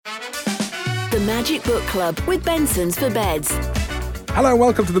Magic Book Club with Benson's for Beds. Hello and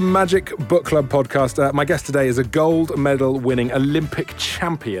welcome to the Magic Book Club podcast. My guest today is a gold medal winning Olympic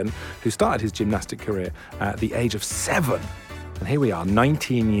champion who started his gymnastic career at the age of 7. And here we are,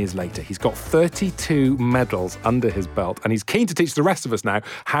 19 years later. He's got 32 medals under his belt and he's keen to teach the rest of us now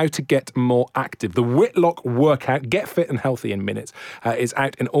how to get more active. The Whitlock workout, Get Fit and Healthy in Minutes, is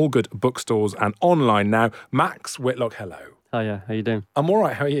out in all good bookstores and online now. Max Whitlock, hello. Hiya, how you doing? I'm all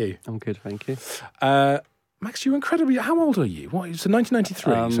right, how are you? I'm good, thank you. Max, you're incredibly... How old are you? What? So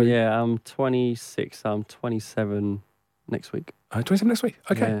 1993? Yeah, I'm 26. I'm 27 next week. 27 next week?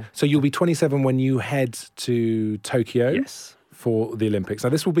 Okay. Yeah. So you'll be 27 when you head to Tokyo? Yes. For the Olympics. Now,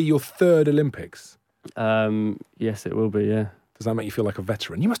 this will be your third Olympics. Yes, it will be, yeah. Does that make you feel like a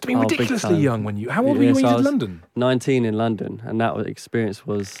veteran? You must have been ridiculously young when you... How old were Yeah, you when so you I did was London? 19 in London, and that experience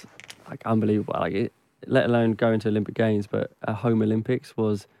was like unbelievable. Let alone going to Olympic Games, but a home Olympics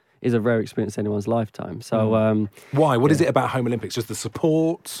is a rare experience in anyone's lifetime. So why? What is it about home Olympics? Just the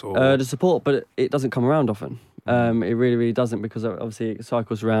support? Or? The support, but it doesn't come around often. It really, really doesn't, because obviously it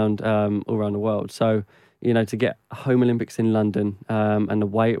cycles around all around the world. So, you know, to get home Olympics in London and the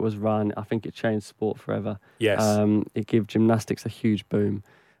way it was run, I think it changed sport forever. Yes. It gave gymnastics a huge boom.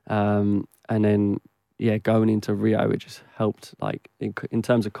 And then, going into Rio, it just helped, like, in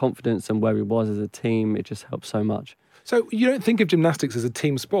terms of confidence and where we was as a team, it just helped so much. So you don't think of gymnastics as a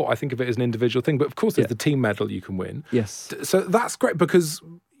team sport. I think of it as an individual thing. But of course, there's the team medal you can win. Yes. So that's great because,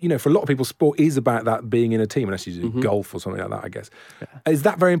 you know, for a lot of people, sport is about that being in a team, unless you do golf or something like that, I guess. Yeah. Is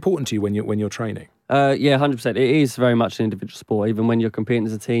that very important to you when you're training? Yeah, 100%. It is very much an individual sport. Even when you're competing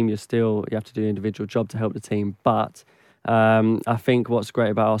as a team, you have to do an individual job to help the team. But I think what's great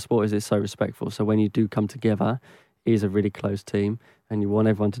about our sport is it's so respectful. So when you do come together, it is a really close team, and you want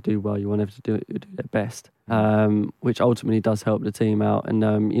everyone to do well. You want everyone to do their best, which ultimately does help the team out. And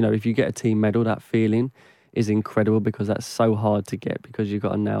you know, if you get a team medal, that feeling is incredible, because that's so hard to get, because you've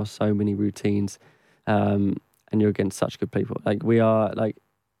got to nail so many routines, and you're against such good people. Like we are, like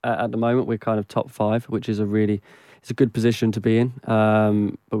at the moment, we're kind of top 5, which is it's a good position to be in.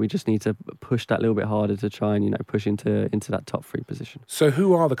 But we just need to push that a little bit harder to try and, you know, push into that top 3 position. So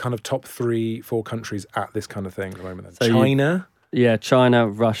who are the kind of top 3-4 countries at this kind of thing at the moment then? So China? China,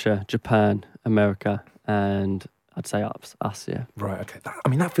 Russia, Japan, America, and I'd say us, yeah. Right, okay.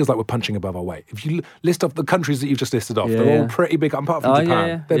 That feels like we're punching above our weight. If you list off the countries that you've just listed off, they're all pretty big, apart from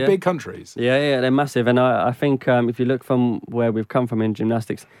Japan. They're big countries. Yeah, they're massive. And I think if you look from where we've come from in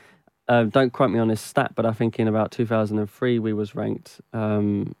gymnastics, don't quote me on this stat, but I think in about 2003 we was ranked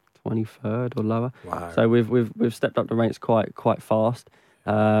 23rd or lower. Wow. So we've stepped up the ranks quite fast.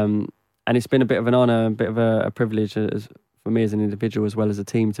 And it's been a bit of an honour, a bit of a privilege for me as an individual as well as a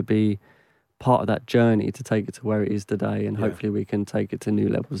team to be part of that journey to take it to where it is today, and hopefully we can take it to new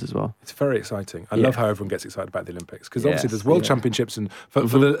levels as well. It's very exciting. I love how everyone gets excited about the Olympics, because obviously there's World Championships, and for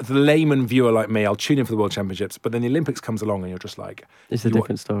the layman viewer like me, I'll tune in for the World Championships, but then the Olympics comes along and you're just like... It's a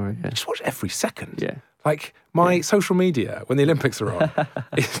different story. Yeah. You just watch every second. Yeah. Like my social media, when the Olympics are on,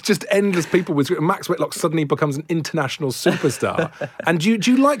 it's just endless people with... Max Whitlock suddenly becomes an international superstar. And do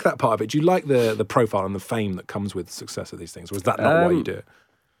you like that part of it? Do you like the profile and the fame that comes with success of these things? Or is that not why you do it?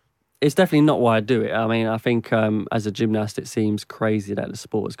 It's definitely not why I do it. I mean, I think as a gymnast, it seems crazy that the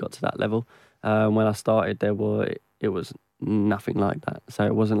sport has got to that level. When I started, it was nothing like that. So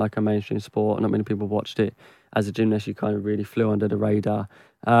it wasn't like a mainstream sport. Not many people watched it. As a gymnast, you kind of really flew under the radar.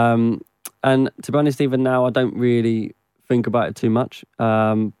 And to be honest, even now, I don't really think about it too much.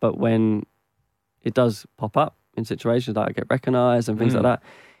 But when it does pop up in situations like I get recognised and things like that,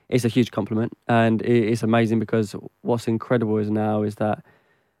 it's a huge compliment. And it's amazing, because what's incredible is that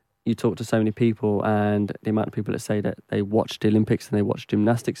you talk to so many people, and the amount of people that say that they watch the Olympics and they watch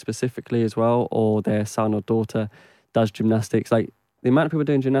gymnastics specifically as well, or their son or daughter does gymnastics. Like, the amount of people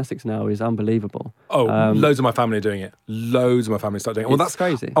doing gymnastics now is unbelievable. Oh, loads of my family are doing it. Loads of my family start doing it. Well, that's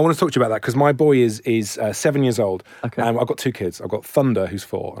crazy. I want to talk to you about that, because my boy is 7 years old. Okay. I've got 2 kids. I've got Thunder, who's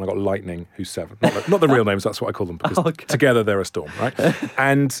 4, and I've got Lightning, who's 7. Not the real names, that's what I call them, because together they're a storm, right?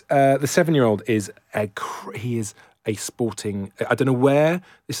 And the 7-year-old is a sporting... I don't know where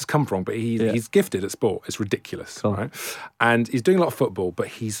this has come from, but he's gifted at sport. It's ridiculous, right? And he's doing a lot of football, but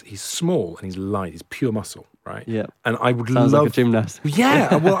he's small and he's light. He's pure muscle, right? Yeah. And I would Sounds like a gymnast.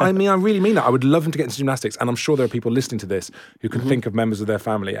 Yeah, well, I really mean that. I would love him to get into gymnastics, and I'm sure there are people listening to this who can think of members of their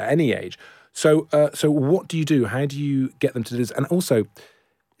family at any age. So what do you do? How do you get them to do this? And also,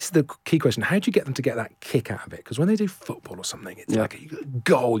 this is the key question. How do you get them to get that kick out of it? Because when they do football or something, it's like a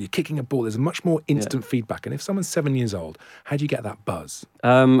goal, you're kicking a ball. There's much more instant feedback. And if someone's 7 years old, how do you get that buzz?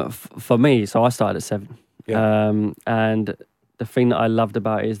 For me, so I started at 7. Yeah. And the thing that I loved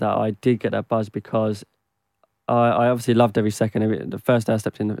about it is that I did get that buzz because I obviously loved every second. The first day I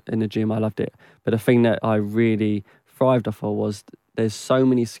stepped in the gym, I loved it. But the thing that I really thrived off of was there's so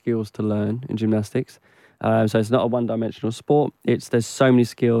many skills to learn in gymnastics. So it's not a one-dimensional sport. There's so many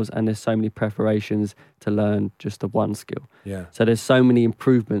skills and there's so many preparations to learn just the one skill. Yeah. So there's so many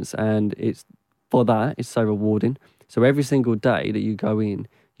improvements, and it's so rewarding. So every single day that you go in,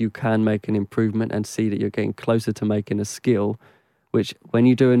 you can make an improvement and see that you're getting closer to making a skill, which when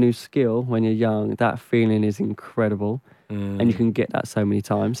you do a new skill, when you're young, that feeling is incredible. And you can get that so many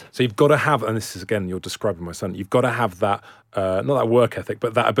times. So you've got to have, and this is again, you're describing my son, you've got to have that, not that work ethic,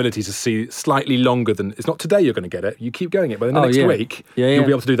 but that ability to see slightly longer than, it's not today you're going to get it, you keep going it, but in the next week, you'll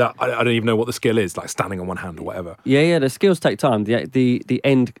be able to do that. I don't even know what the skill is, like standing on one hand or whatever. Yeah, the skills take time. The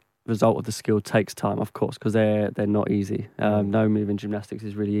end result of the skill takes time, of course, because they're not easy. No move in gymnastics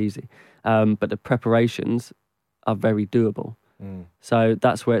is really easy. But the preparations are very doable. So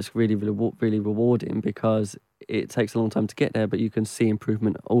that's where it's really, really, really rewarding, because it takes a long time to get there, but you can see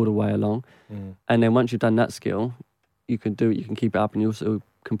improvement all the way along. And then once you've done that skill, you can do it, you can keep it up, and you also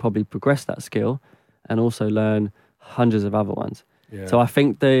can probably progress that skill and also learn hundreds of other ones. Yeah. So I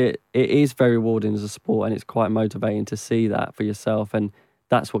think that it is very rewarding as a sport, and it's quite motivating to see that for yourself, and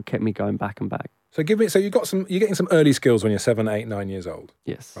that's what kept me going back and back. So you're getting some early skills when you're 7, 8, 9 years old.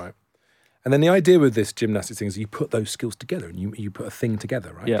 Yes. Right. And then the idea with this gymnastics thing is you put those skills together and you put a thing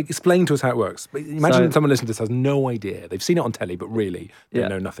together, right? Yeah. Explain to us how it works. Imagine someone listening to this has no idea. They've seen it on telly, but really they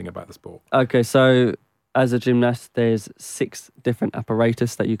know nothing about the sport. Okay, so as a gymnast, there's 6 different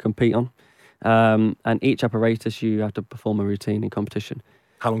apparatus that you compete on. And each apparatus, you have to perform a routine in competition.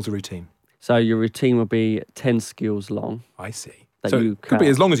 How long's the routine? So your routine will be 10 skills long. I see. So it could be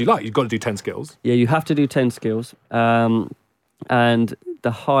as long as you like. You've got to do 10 skills. Yeah, you have to do 10 skills. And the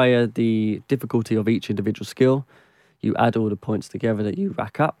higher the difficulty of each individual skill, you add all the points together that you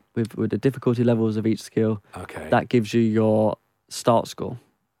rack up with the difficulty levels of each skill. Okay. That gives you your start score,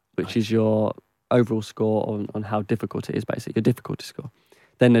 which is your overall score on how difficult it is, basically, your difficulty score.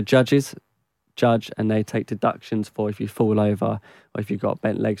 Then the judges judge, and they take deductions for if you fall over or if you've got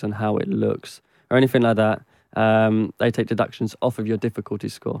bent legs, on how it looks or anything like that. They take deductions off of your difficulty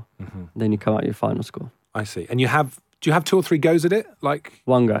score. Then you come out with your final score. I see. And do you have 2 or 3 goes at it? Like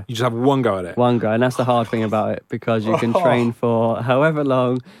one go. You just have one go at it? One go. And that's the hard thing about it, because you can train for however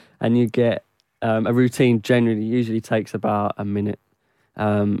long, and you get a routine usually takes about a minute.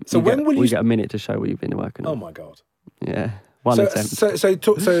 So we get a minute to show what you've been working on. Oh my God. Yeah. One attempt.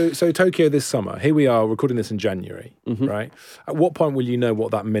 So Tokyo this summer, here we are recording this in January, right? At what point will you know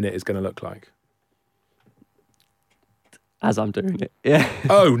what that minute is going to look like? As I'm doing it, yeah.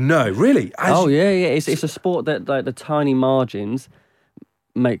 Oh no, really? Yeah. It's a sport that, like, the tiny margins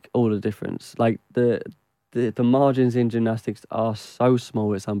make all the difference. Like the margins in gymnastics are so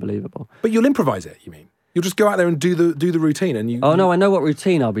small, it's unbelievable. But you'll improvise it, you mean? You'll just go out there and do the routine, and you. Oh no, I know what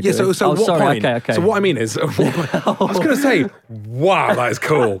routine I'll be doing. Yeah, so what point? Okay. So what I mean is, I was going to say, wow, that is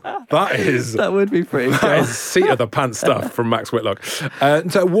cool. That would be pretty cool. That is seat of the pants stuff from Max Whitlock. So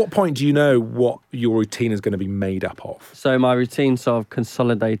at what point do you know what your routine is going to be made up of? So my routine sort of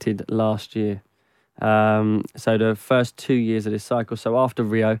consolidated last year. So the first 2 years of this cycle. So after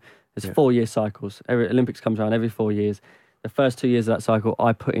Rio, there's 4-year cycles. Olympics comes around every 4 years. The first 2 years of that cycle,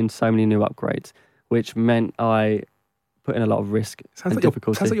 I put in so many new upgrades, which meant I put in a lot of risk and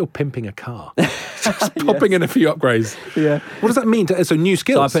difficulty. Sounds like you're pimping a car. Just popping in a few upgrades. Yeah. What does that mean? So new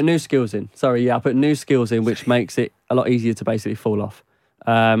skills? So I put new skills in. I put new skills in, which makes it a lot easier to basically fall off.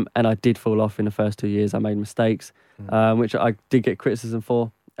 And I did fall off in the first 2 years. I made mistakes, which I did get criticism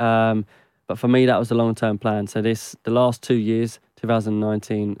for. But for me, that was the long-term plan. So the last 2 years,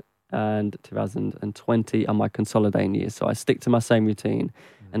 2019 and 2020, are my consolidating years. So I stick to my same routine.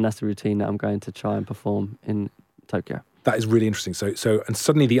 And that's the routine that I'm going to try and perform in Tokyo. That is really interesting. So and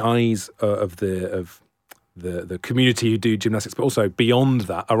suddenly the eyes of the community who do gymnastics, but also beyond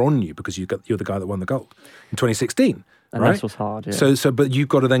that, are on you, because you're the guy that won the gold in 2016. And right? that's what's hard. Yeah. So but you've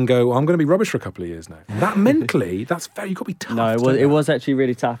got to then go, I'm going to be rubbish for a couple of years now. That mentally, you've got to be tough. No, it was actually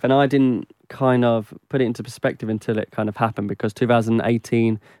really tough, and I didn't kind of put it into perspective until it kind of happened, because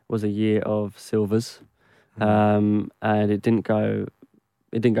 2018 was a year of silvers, and it didn't go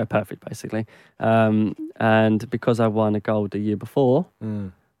perfect, basically. And because I won a gold the year before,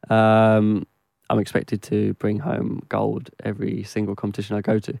 I'm expected to bring home gold every single competition I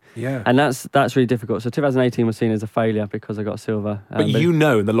go to. Yeah. And that's really difficult. So 2018 was seen as a failure because I got silver. But in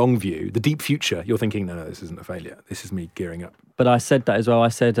the long view, the deep future, you're thinking, no, this isn't a failure. This is me gearing up. But I said that as well. I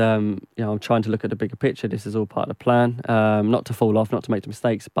said, I'm trying to look at the bigger picture. This is all part of the plan. Not to fall off, not to make the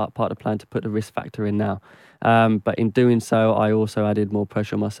mistakes, but part of the plan to put the risk factor in now. But in doing so, I also added more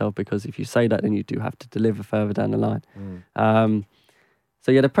pressure on myself, because if you say that, then you do have to deliver further down the line.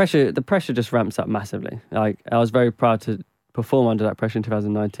 So yeah, the pressure just ramps up massively. Like, I was very proud to perform under that pressure in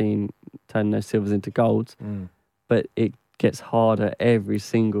 2019, turning those silvers into golds. But it gets harder every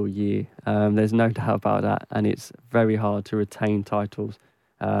single year. There's no doubt about that, and it's very hard to retain titles.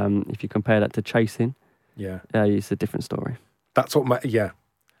 If you compare that to chasing, it's a different story. That's what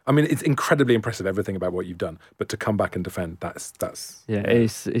I mean, it's incredibly impressive, everything about what you've done, but to come back and defend, that's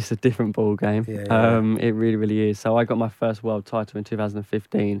it's a different ball game. It really, really is. So I got my first world title in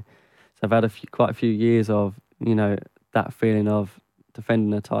 2015. So I've had quite a few years of, that feeling of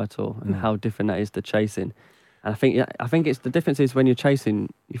defending a title and how different that is to chasing. And I think it's the difference is when you're chasing,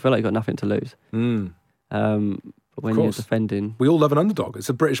 you feel like you've got nothing to lose. But when you're defending, we all love an underdog. It's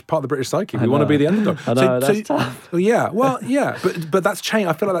a British part of the British psyche. We want to be the underdog. I know, that's tough. But that's changed.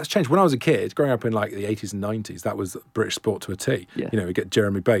 I feel like that's changed. When I was a kid, growing up in like the 80s and 90s, that was British sport to a T. We get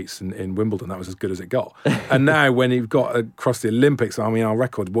Jeremy Bates in Wimbledon. That was as good as it got. And now when you've got across the Olympics, I mean, our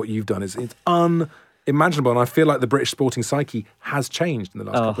record, what you've done it's unimaginable. And I feel like the British sporting psyche has changed in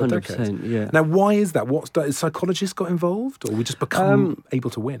the last couple of decades. Yeah. Now, why is that? Has psychologists got involved, or we just become able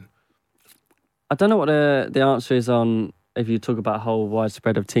to win? I don't know what the answer is on if you talk about a whole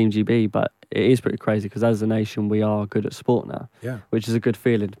widespread of Team GB, but it is pretty crazy, because as a nation we are good at sport now, which is a good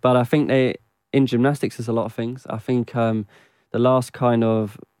feeling. But I think in gymnastics there's a lot of things. I think the last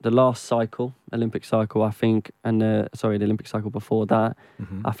cycle, Olympic cycle, I think, and the Olympic cycle before that,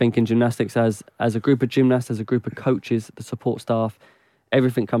 I think in gymnastics as a group of gymnasts, as a group of coaches, the support staff,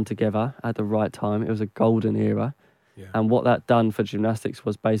 everything come together at the right time. It was a golden era. And what that done for gymnastics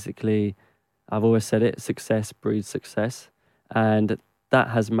was basically, I've always said it, success breeds success. And that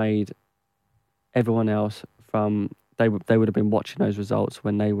has made everyone else they would have been watching those results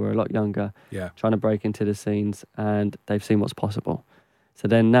when they were a lot younger, trying to break into the scenes, and they've seen what's possible. So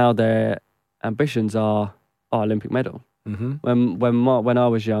then now their ambitions are Olympic medal. When I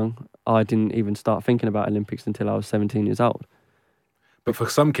was young, I didn't even start thinking about Olympics until I was 17 years old. But for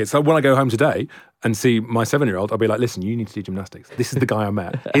some kids, so when I go home today and see my 7-year-old, I'll be like, listen, you need to do gymnastics. This is the guy I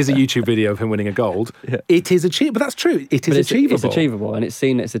met. Here's a YouTube video of him winning a gold. It is achievable. But that's true. It is achievable. It's achievable, and it's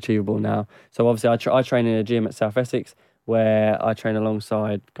seen it's achievable now. So obviously I train in a gym at South Essex where I train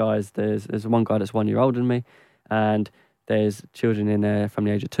alongside guys. There's one guy that's 1 year older than me, and there's children in there from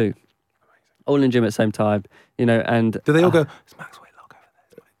the age of 2. All in the gym at the same time, and... Do they all go, it's Max Whitlock over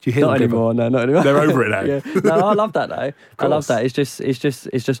there? Do you hear not anymore, no, not anymore. They're over it now. No, I love that though. I love that.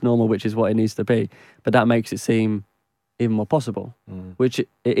 It's just normal, which is what it needs to be. But that makes it seem even more possible, which it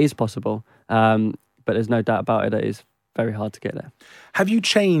is possible. But there's no doubt about it. It is very hard to get there. Have you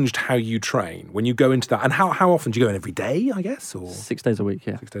changed how you train when you go into that? And how often do you go in? Every day, I guess? Or 6 days a week,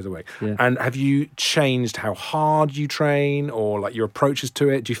 6 days a week. Yeah. And have you changed how hard you train, or like your approaches to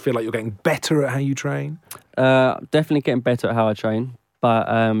it? Do you feel like you're getting better at how you train? Definitely getting better at how I train. But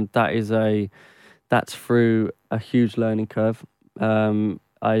that's through a huge learning curve. So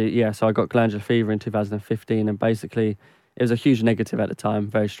I got glandular fever in 2015, and basically it was a huge negative at the time,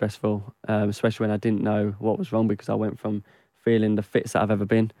 very stressful, especially when I didn't know what was wrong, because I went from feeling the fittest that I've ever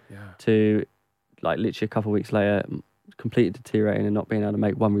been to like literally a couple of weeks later completely deteriorating and not being able to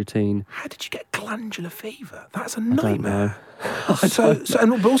make one routine. How did you get glandular fever? That's a nightmare. But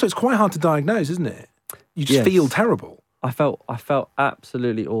also it's quite hard to diagnose, isn't it? You just feel terrible. I felt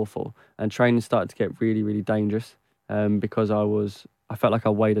absolutely awful, and training started to get really, really dangerous because I felt like I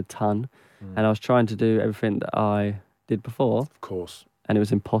weighed a ton, and I was trying to do everything that I did before, of course, and it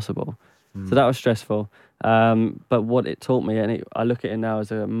was impossible. So that was stressful. But what it taught me, and I look at it now as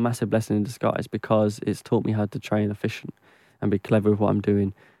a massive blessing in disguise, because it's taught me how to train efficient and be clever with what I'm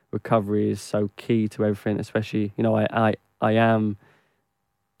doing. Recovery is so key to everything, especially, I am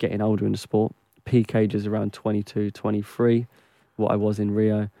getting older in the sport. Peak age is around 22, 23, what I was in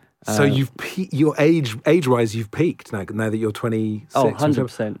Rio. So your age-wise, you've peaked now that you're 26. Oh,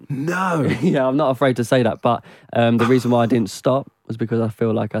 100%. No. Yeah, I'm not afraid to say that. But the reason why I didn't stop was because I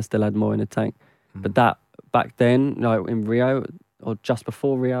feel like I still had more in the tank. But that back then, in Rio, or just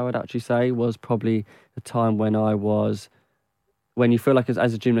before Rio, I'd actually say, was probably the time when when you feel like,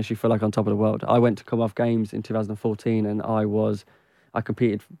 as a gymnast, you feel like on top of the world. I went to Commonwealth Games in 2014, and I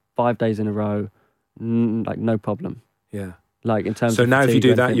competed 5 days in a row, like no problem. Yeah. Like in terms. So of now, if you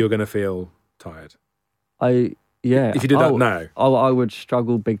do that, anything, you're going to feel tired. If you did that now, I would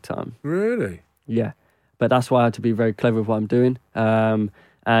struggle big time. Really? Yeah, but that's why I had to be very clever with what I'm doing.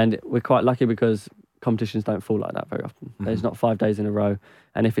 And we're quite lucky because competitions don't fall like that very often. There's not 5 days in a row,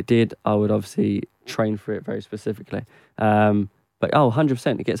 and if it did, I would obviously train for it very specifically. But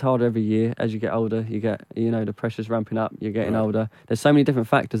 100%, it gets harder every year as you get older. You get, the pressure's ramping up. You're getting older. There's so many different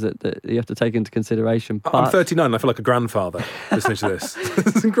factors that you have to take into consideration. But I'm 39 and I feel like a grandfather listening to this.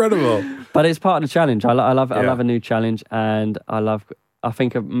 It's incredible. But it's part of the challenge. I love a new challenge, and I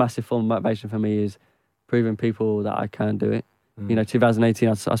think a massive form of motivation for me is proving people that I can do it. 2018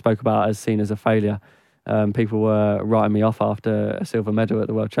 I spoke about as seen as a failure. People were writing me off after a silver medal at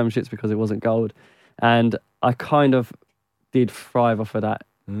the World Championships because it wasn't gold. And I kind of did thrive off of that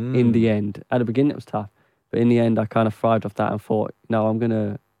in the end. At the beginning it was tough, but in the end I kind of thrived off that and thought, no, I'm going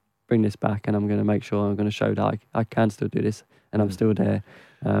to bring this back and I'm going to make sure I'm going to show that I can still do this and I'm still there.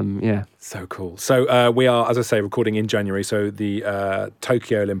 So cool. So we are, as I say, recording in January. So the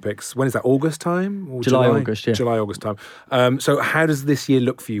Tokyo Olympics. When is that? August time? Or July, August. Yeah. July, August time. So how does this year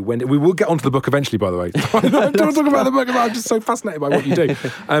look for you? When we will get onto the book eventually, by the way. Don't talk about the book. I'm just so fascinated by what you do.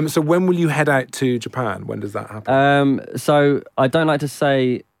 So when will you head out to Japan? When does that happen? So I don't like to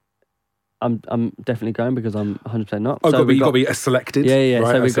say I'm definitely going because I'm 100% not. Oh, so you've got to be selected. Yeah.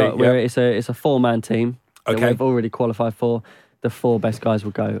 Right, so it's a 4-man team that we've already qualified for. The 4 best guys will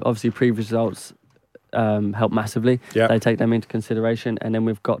go. Obviously, previous results help massively. Yeah. They take them into consideration. And then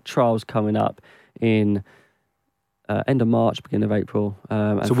we've got trials coming up in end of March, beginning of April.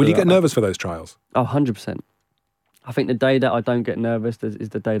 So will you get nervous for those trials? Oh, 100%. I think the day that I don't get nervous is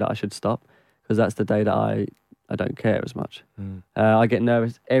the day that I should stop, because that's the day that I don't care as much. I get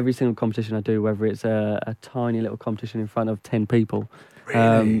nervous every single competition I do, whether it's a tiny little competition in front of 10 people.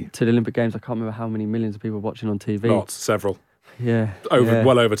 Really? To the Olympic Games, I can't remember how many millions of people watching on TV. Lots, several. Yeah.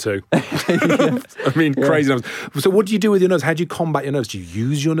 Well over 2. I mean, crazy numbers. So what do you do with your nerves? How do you combat your nerves? Do you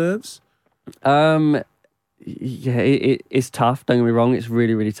use your nerves? It's tough. Don't get me wrong. It's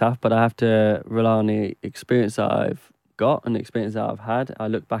really, really tough. But I have to rely on the experience that I've got and the experience that I've had. I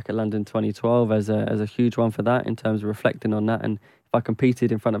look back at London 2012 as a huge one for that in terms of reflecting on that. And if I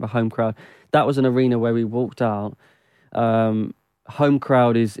competed in front of a home crowd, that was an arena where we walked out. Home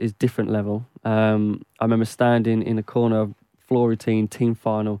crowd is different level. I remember standing in the corner of floor routine, team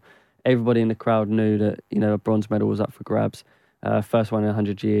final. Everybody in the crowd knew that, a bronze medal was up for grabs. First one in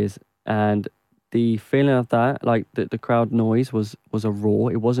 100 years. And the feeling of that, like the crowd noise was a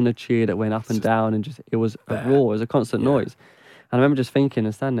roar. It wasn't a cheer that went up and down and it was a roar. It was a constant noise. And I remember just thinking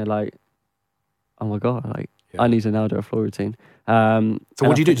and standing there like, oh my God, I need to now do a floor routine. So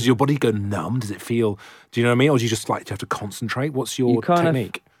what do you do? Does your body go numb? Does it feel, do you know what I mean? Or do you just do you have to concentrate? What's your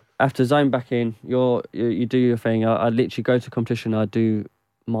technique? Have to zone back in. You do your thing. I literally go to competition. I do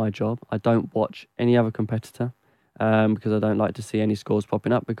my job. I don't watch any other competitor because I don't like to see any scores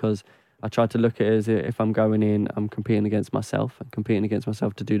popping up, because I try to look at it as if I'm going in, I'm competing against myself and competing against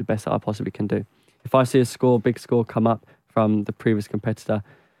myself to do the best that I possibly can do. If I see a big score come up from the previous competitor,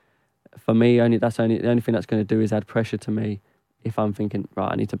 for me, the only thing that's going to do is add pressure to me if I'm thinking,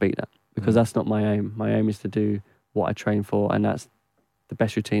 right, I need to beat that, because that's not my aim. My aim is to do what I train for, and that's the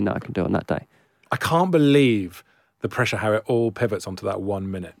best routine that I can do on that day. I can't believe the pressure, how it all pivots onto that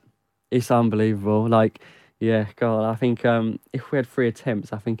 1 minute. It's unbelievable. God, I think if we had 3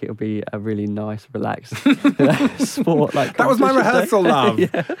 attempts, I think it would be a really nice, relaxed sport. That was my rehearsal, love.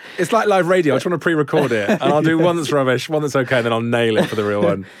 It's like live radio. I just want to pre-record it, and I'll do one that's rubbish, one that's okay, and then I'll nail it for the real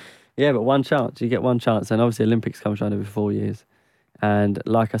one. Yeah, but one chance. You get one chance. And obviously Olympics comes around every 4 years. And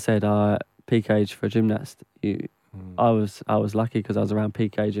like I said, peak age for a gymnast, I was lucky because I was around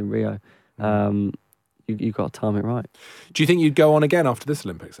peak age in Rio. You've got to time it right. Do you think you'd go on again after this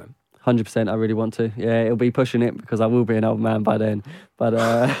Olympics then? 100%, I really want to. Yeah, it'll be pushing it because I will be an old man by then. But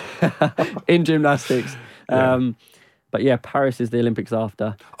in gymnastics. But yeah, Paris is the Olympics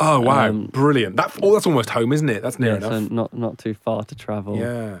after. Oh, wow. Brilliant. That's almost home, isn't it? That's near enough. So not too far to travel.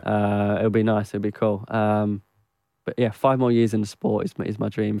 Yeah. It'll be nice. It'll be cool. But yeah, 5 more years in the sport is my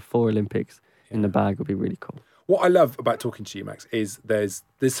dream. 4 Olympics in the bag would be really cool. What I love about talking to you, Max, is there's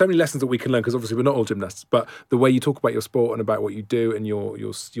so many lessons that we can learn, because obviously we're not all gymnasts, but the way you talk about your sport and about what you do and your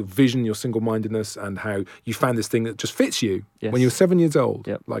vision, your single-mindedness, and how you found this thing that just fits you when you were 7 years old,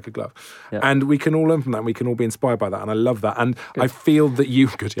 like a glove. Yep. And we can all learn from that, and we can all be inspired by that, and I love that. And I feel that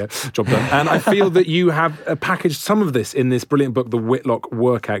job done. And I feel that you have packaged some of this in this brilliant book, The Whitlock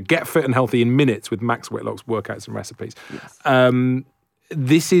Workout, Get Fit and Healthy in Minutes with Max Whitlock's workouts and recipes. Yes.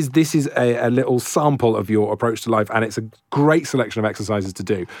 This is a little sample of your approach to life, and it's a great selection of exercises to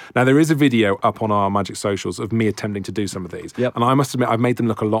do. Now, there is a video up on our Magic socials of me attempting to do some of these. Yep. And I must admit, I've made them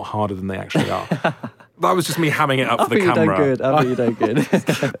look a lot harder than they actually are. That was just me hamming it up for the camera. I think you done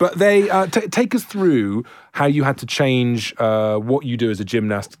good. But they take us through how you had to change what you do as a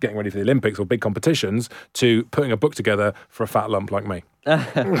gymnast, getting ready for the Olympics or big competitions, to putting a book together for a fat lump like me.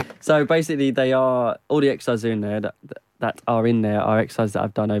 So basically, they are all the exercises in there. that are in there are exercises that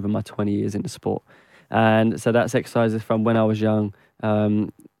I've done over my 20 years in the sport. And so that's exercises from when I was young,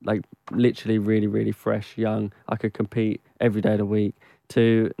 like literally really, really fresh, young. I could compete every day of the week,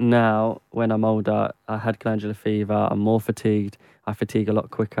 to now when I'm older, I had glandular fever, I'm more fatigued, I fatigue a lot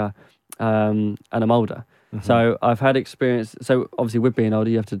quicker, and I'm older. Mm-hmm. So I've had experience. So obviously with being older,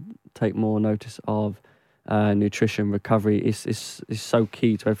 you have to take more notice of nutrition, recovery is so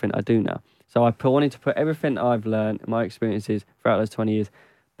key to everything I do now. So I wanted to put everything I've learned, my experiences throughout those 20 years,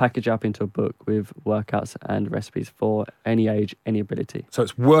 package up into a book with workouts and recipes for any age, any ability. So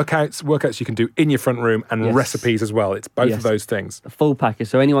it's workouts you can do in your front room, and recipes as well. It's both of those things. A full package,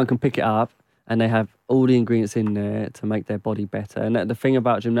 so anyone can pick it up, and they have all the ingredients in there to make their body better. And the thing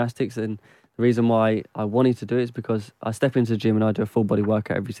about gymnastics, and the reason why I wanted to do it, is because I step into the gym and I do a full body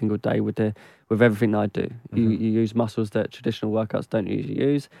workout every single day with everything that I do. Mm-hmm. You use muscles that traditional workouts don't usually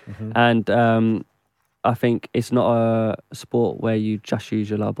use. Mm-hmm. And I think it's not a sport where you just use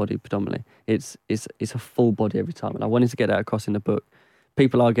your lower body predominantly. It's a full body every time. And I wanted to get that across in the book.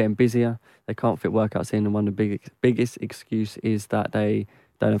 People are getting busier. They can't fit workouts in. And one of the biggest excuse is that they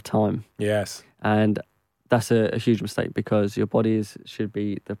don't have time. Yes. And that's a huge mistake, because your body should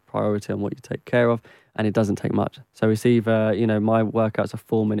be the priority on what you take care of, and it doesn't take much. So it's either, my workouts are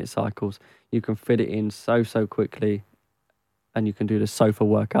 4-minute cycles. You can fit it in so quickly, and you can do the sofa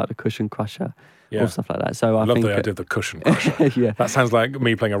workout, the cushion crusher, all stuff like that. So I love think the idea of the cushion crusher. Yeah. That sounds like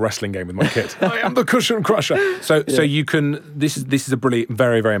me playing a wrestling game with my kids. I am the cushion crusher. So you can. This is a brilliant,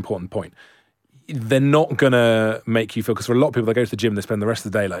 very, very important point. They're not going to make you feel, because for a lot of people, they go to the gym, they spend the rest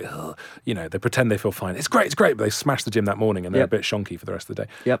of the day like, they pretend they feel fine. It's great, but they smash the gym that morning and they're a bit shonky for the rest of the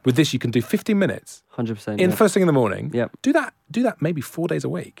day. Yep. With this, you can do 15 minutes. 100%. First thing in the morning. Yep. Do that maybe 4 days a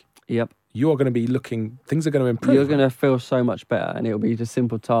week. Yep. You're going to be things are going to improve. You're going to feel so much better, and it'll be the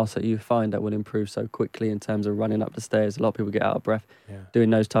simple tasks that you find that will improve so quickly in terms of running up the stairs. A lot of people get out of breath doing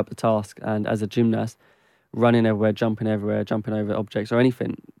those type of tasks, and as a gymnast, running everywhere, jumping over objects or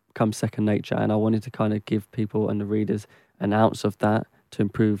anything comes second nature. And I wanted to kind of give people and the readers an ounce of that to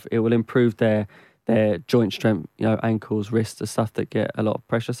improve. It will improve their joint strength, ankles, wrists, the stuff that get a lot of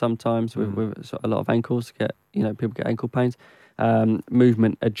pressure sometimes with a lot of ankles. People get ankle pains.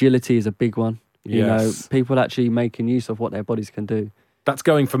 Movement, agility is a big one. People actually making use of what their bodies can do. That's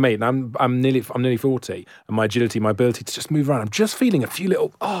going for me. And I'm nearly 40, and my agility, my ability to just move around, I'm just feeling a few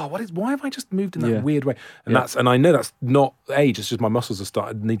little, why have I just moved in that weird way? And I know that's not age, it's just my muscles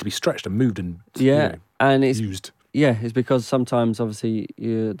need to be stretched and moved and and it's used. Yeah, it's because sometimes obviously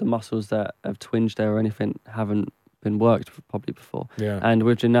the muscles that have twinged there or anything haven't been worked probably before. Yeah. And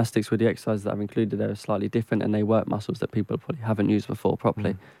with gymnastics, with the exercises that I've included, they're slightly different, and they work muscles that people probably haven't used before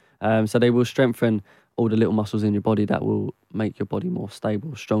properly. So they will strengthen all the little muscles in your body that will make your body more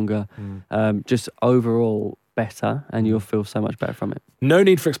stable, stronger, just overall better, and you'll feel so much better from it. No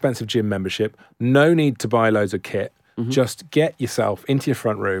need for expensive gym membership, no need to buy loads of kit. Just get yourself into your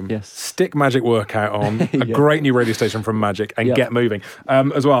front room, stick Magic Workout on, a great new radio station from Magic, and get moving.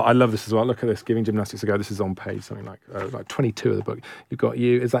 As well, I love this as well. Look at this, Giving Gymnastics a Go. This is on page something like 22 of the book. You've got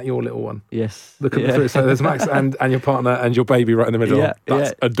is that your little one? Yes. Look at the three. So there's Max and your partner and your baby right in the middle.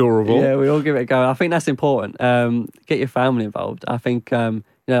 That's adorable. Yeah, we all give it a go. I think that's important. Get your family involved. I think, I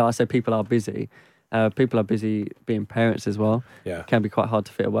say people are busy. People are busy being parents as well. Yeah. It can be quite hard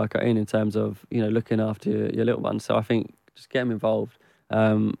to fit a workout in terms of, looking after your little ones. So I think just get them involved.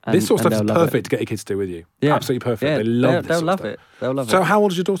 This sort of stuff is perfect to get your kids to do with you. Yeah. Absolutely perfect. Yeah, they'll love it. They'll love it. So how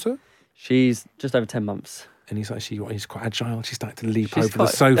old is your daughter? She's just over 10 months. And he's quite agile. She's starting to leap over the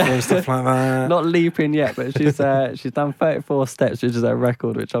sofa and stuff like that. Not leaping yet, but she's done 34 steps, which is a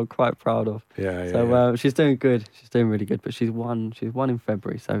record, which I'm quite proud of. So she's doing good. She's doing really good. But she's one in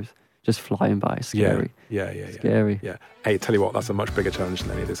February, so just flying by. It's scary. Yeah. Scary. Yeah. Hey, tell you what, that's a much bigger challenge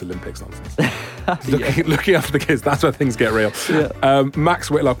than any of this Olympics nonsense. Looking after the kids, that's where things get real. Yeah. Max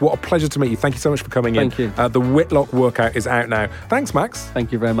Whitlock, what a pleasure to meet you. Thank you so much for coming in. Thank you. The Whitlock workout is out now. Thanks, Max.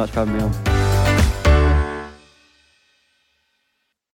 Thank you very much for having me on.